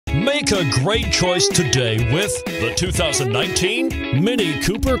Make a great choice today with the 2019 MINI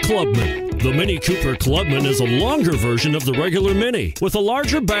Cooper Clubman. The MINI Cooper Clubman is a longer version of the regular Mini with a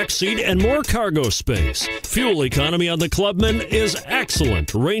larger back seat and more cargo space. Fuel economy on the Clubman is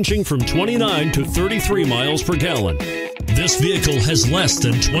excellent, ranging from 29 to 33 miles per gallon. This vehicle has less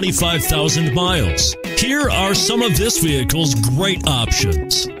than 25,000 miles. Here are some of this vehicle's great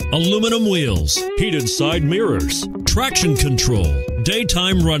options: aluminum wheels, heated side mirrors, traction control,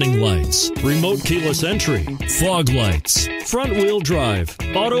 daytime running lights, remote keyless entry, fog lights, front wheel drive,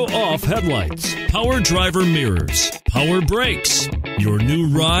 auto off headlights, power driver mirrors, power brakes. Your new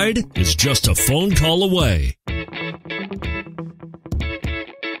ride is just a phone call away.